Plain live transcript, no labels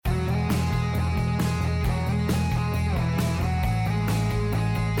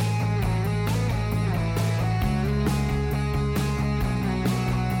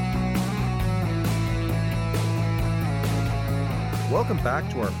Welcome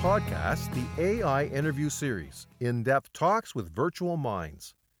back to our podcast, the AI Interview Series, in-depth talks with virtual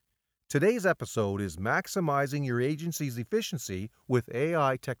minds. Today's episode is maximizing your agency's efficiency with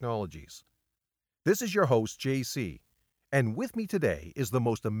AI technologies. This is your host, JC, and with me today is the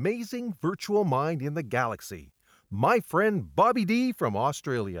most amazing virtual mind in the galaxy, my friend Bobby D from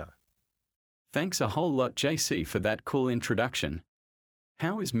Australia. Thanks a whole lot, JC, for that cool introduction.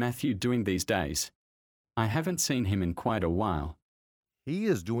 How is Matthew doing these days? I haven't seen him in quite a while. He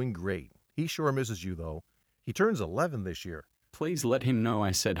is doing great. He sure misses you, though. He turns 11 this year. Please let him know I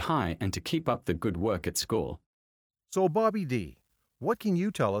said hi and to keep up the good work at school. So, Bobby D, what can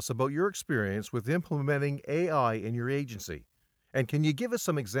you tell us about your experience with implementing AI in your agency? And can you give us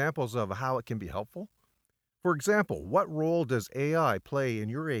some examples of how it can be helpful? For example, what role does AI play in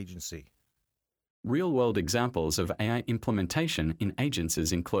your agency? Real-world examples of AI implementation in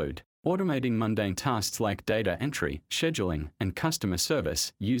agencies include automating mundane tasks like data entry, scheduling, and customer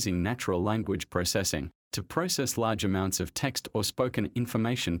service using natural language processing to process large amounts of text or spoken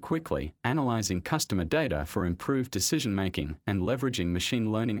information quickly, analyzing customer data for improved decision-making, and leveraging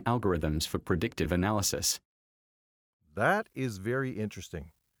machine learning algorithms for predictive analysis. That is very interesting.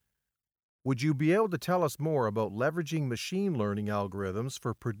 Would you be able to tell us more about leveraging machine learning algorithms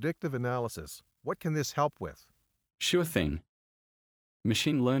for predictive analysis? What can this help with? Sure thing.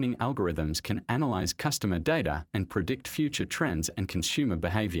 Machine learning algorithms can analyze customer data and predict future trends and consumer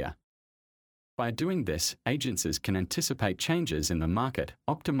behavior. By doing this, agencies can anticipate changes in the market,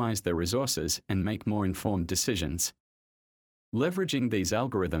 optimize their resources, and make more informed decisions. Leveraging these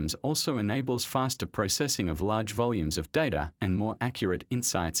algorithms also enables faster processing of large volumes of data and more accurate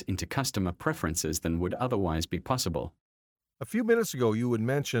insights into customer preferences than would otherwise be possible. A few minutes ago, you had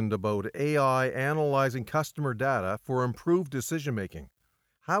mentioned about AI analyzing customer data for improved decision-making.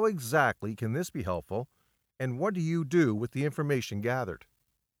 How exactly can this be helpful, and what do you do with the information gathered?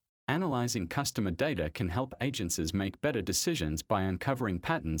 Analyzing customer data can help agencies make better decisions by uncovering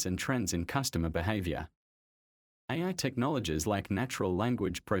patterns and trends in customer behavior. AI technologies like natural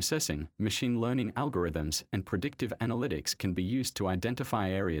language processing, machine learning algorithms, and predictive analytics can be used to identify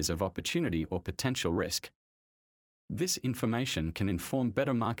areas of opportunity or potential risk. This information can inform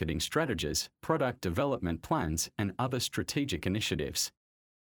better marketing strategies, product development plans, and other strategic initiatives.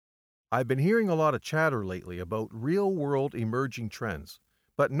 I've been hearing a lot of chatter lately about real-world emerging trends,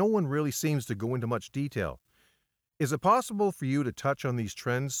 but no one really seems to go into much detail. Is it possible for you to touch on these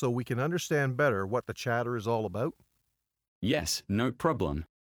trends so we can understand better what the chatter is all about? Yes, no problem.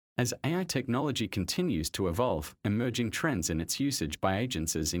 As AI technology continues to evolve, emerging trends in its usage by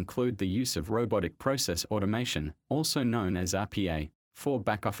agencies include the use of robotic process automation, also known as RPA, for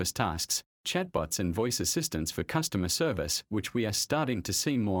back-office tasks, chatbots and voice assistants for customer service, which we are starting to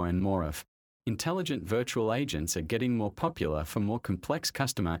see more and more of. Intelligent virtual agents are getting more popular for more complex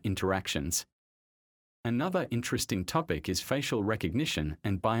customer interactions. Another interesting topic is facial recognition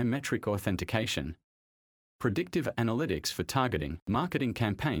and biometric authentication. Predictive analytics for targeting marketing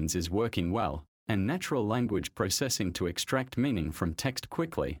campaigns is working well, and natural language processing to extract meaning from text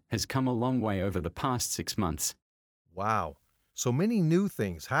quickly has come a long way over the past 6 months. Wow, so many new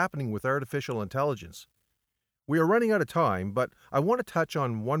things happening with artificial intelligence. We are running out of time, but I want to touch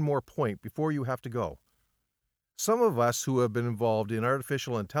on one more point before you have to go. Some of us who have been involved in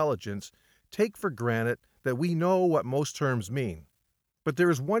artificial intelligence take for granted that we know what most terms mean. But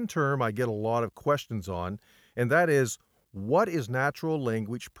there is one term I get a lot of questions on, and that is, what is natural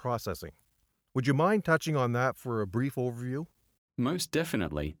language processing? Would you mind touching on that for a brief overview? Most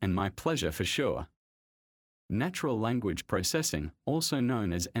definitely, and my pleasure for sure. Natural language processing, also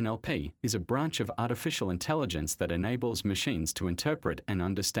known as NLP, is a branch of artificial intelligence that enables machines to interpret and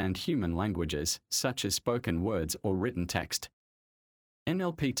understand human languages, such as spoken words or written text.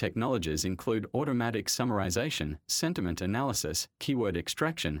 NLP technologies include automatic summarization, sentiment analysis, keyword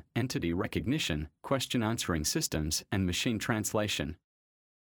extraction, entity recognition, question answering systems, and machine translation.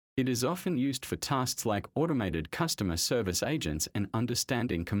 It is often used for tasks like automated customer service agents and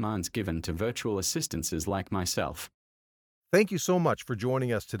understanding commands given to virtual assistants like myself. Thank you so much for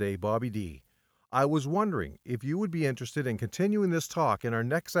joining us today, Bobby D. I was wondering if you would be interested in continuing this talk in our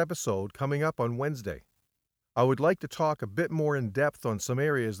next episode coming up on Wednesday. I would like to talk a bit more in depth on some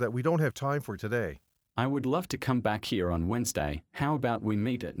areas that we don't have time for today. I would love to come back here on Wednesday. How about we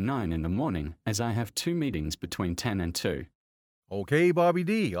meet at 9 in the morning, as I have 2 meetings between 10 and 2. Okay, Bobby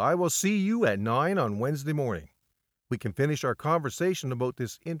D, I will see you at 9 on Wednesday morning. We can finish our conversation about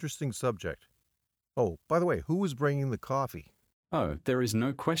this interesting subject. Oh, by the way, who is bringing the coffee? Oh, there is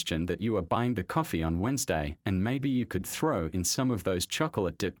no question that you are buying the coffee on Wednesday, and maybe you could throw in some of those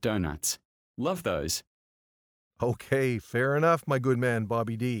chocolate-dipped donuts. Love those. Okay, fair enough, my good man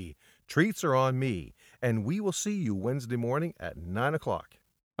Bobby D. Treats are on me, and we will see you Wednesday morning at 9 o'clock.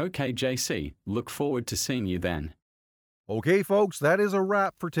 Okay, JC, look forward to seeing you then. Okay, folks, that is a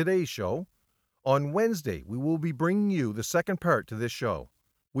wrap for today's show. On Wednesday, we will be bringing you the second part to this show.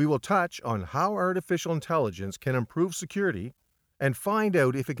 We will touch on how artificial intelligence can improve security and find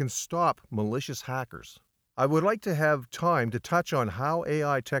out if it can stop malicious hackers. I would like to have time to touch on how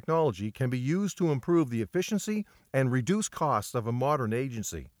AI technology can be used to improve the efficiency and reduce costs of a modern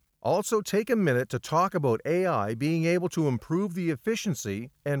agency. Also, take a minute to talk about AI being able to improve the efficiency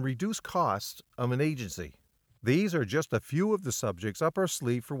and reduce costs of an agency. These are just a few of the subjects up our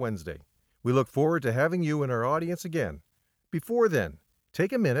sleeve for Wednesday. We look forward to having you in our audience again. Before then,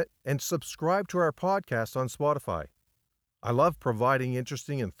 take a minute and subscribe to our podcast on Spotify. I love providing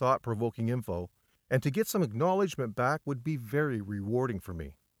interesting and thought-provoking info, and to get some acknowledgement back would be very rewarding for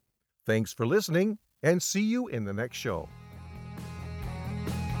me. Thanks for listening, and see you in the next show.